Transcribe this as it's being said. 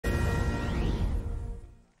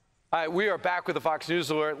All right, we are back with the Fox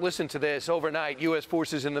News Alert. Listen to this. Overnight, U.S.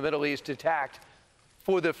 forces in the Middle East attacked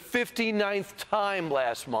for the 59th time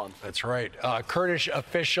last month. That's right. Kurdish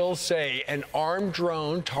officials say an armed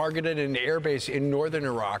drone targeted an airbase in northern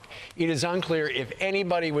Iraq. It is unclear if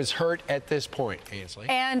anybody was hurt at this point, Ainsley.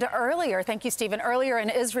 And earlier, thank you, Stephen, earlier in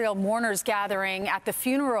Israel, mourners gathering at the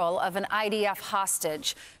funeral of an IDF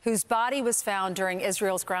hostage whose body was found during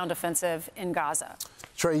Israel's ground offensive in Gaza.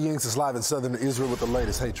 Trey Yingst is live in southern Israel with the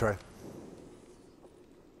latest. Hey, Trey.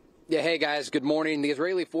 Yeah, hey guys, good morning. The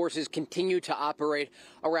Israeli forces continue to operate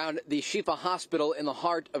around the Shifa hospital in the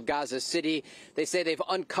heart of Gaza City. They say they've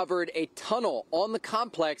uncovered a tunnel on the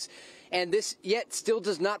complex, and this yet still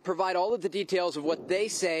does not provide all of the details of what they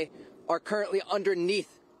say are currently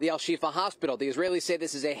underneath the Al-Shifa hospital. The Israelis say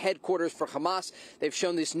this is a headquarters for Hamas. They've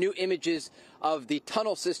shown these new images of the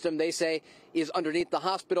tunnel system they say is underneath the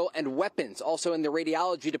hospital, and weapons also in the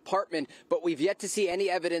radiology department, but we've yet to see any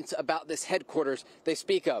evidence about this headquarters they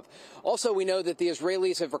speak of. Also, we know that the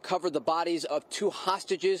Israelis have recovered the bodies of 2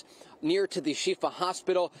 hostages near to the Shifa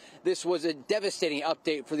hospital. This was a devastating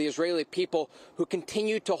update for the Israeli people, who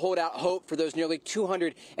continue to hold out hope for those nearly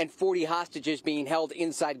 240 hostages being held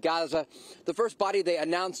inside Gaza. The first body they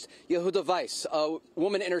announced, Yehuda Weiss, a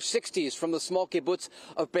woman in her 60s from the small kibbutz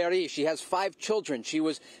of Be'eri. She has 5 children. She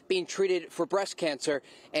was being treated for breast cancer,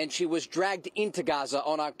 and she was dragged into Gaza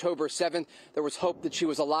on October 7th. There was hope that she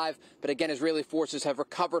was alive, but again, Israeli forces have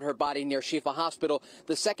recovered her body near Shifa hospital.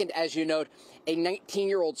 The second, as you note, a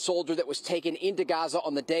 19-year-old soldier that was taken into Gaza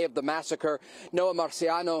on the day of the massacre, Noah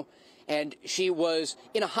Marciano, and she was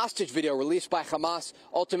in a hostage video released by Hamas.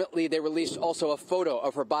 Ultimately, they released also a photo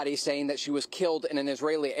of her body saying that she was killed in an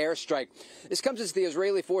Israeli airstrike. This comes as the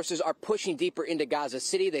Israeli forces are pushing deeper into Gaza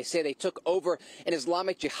City. They say they took over an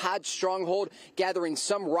Islamic Jihad stronghold, gathering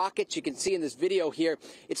some rockets. You can see in this video here,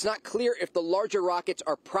 it's not clear if the larger rockets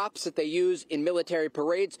are props that they use in military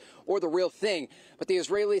parades or the real thing. But the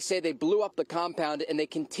Israelis say they blew up the compound, and they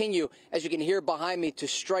continue, as you can hear behind me, to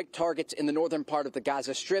strike targets in the northern part of the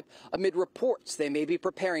Gaza Strip, amid reports they may be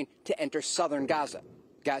preparing to enter southern Gaza.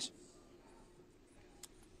 Guys?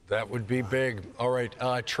 That would be big. All right,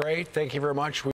 Trey, thank you very much.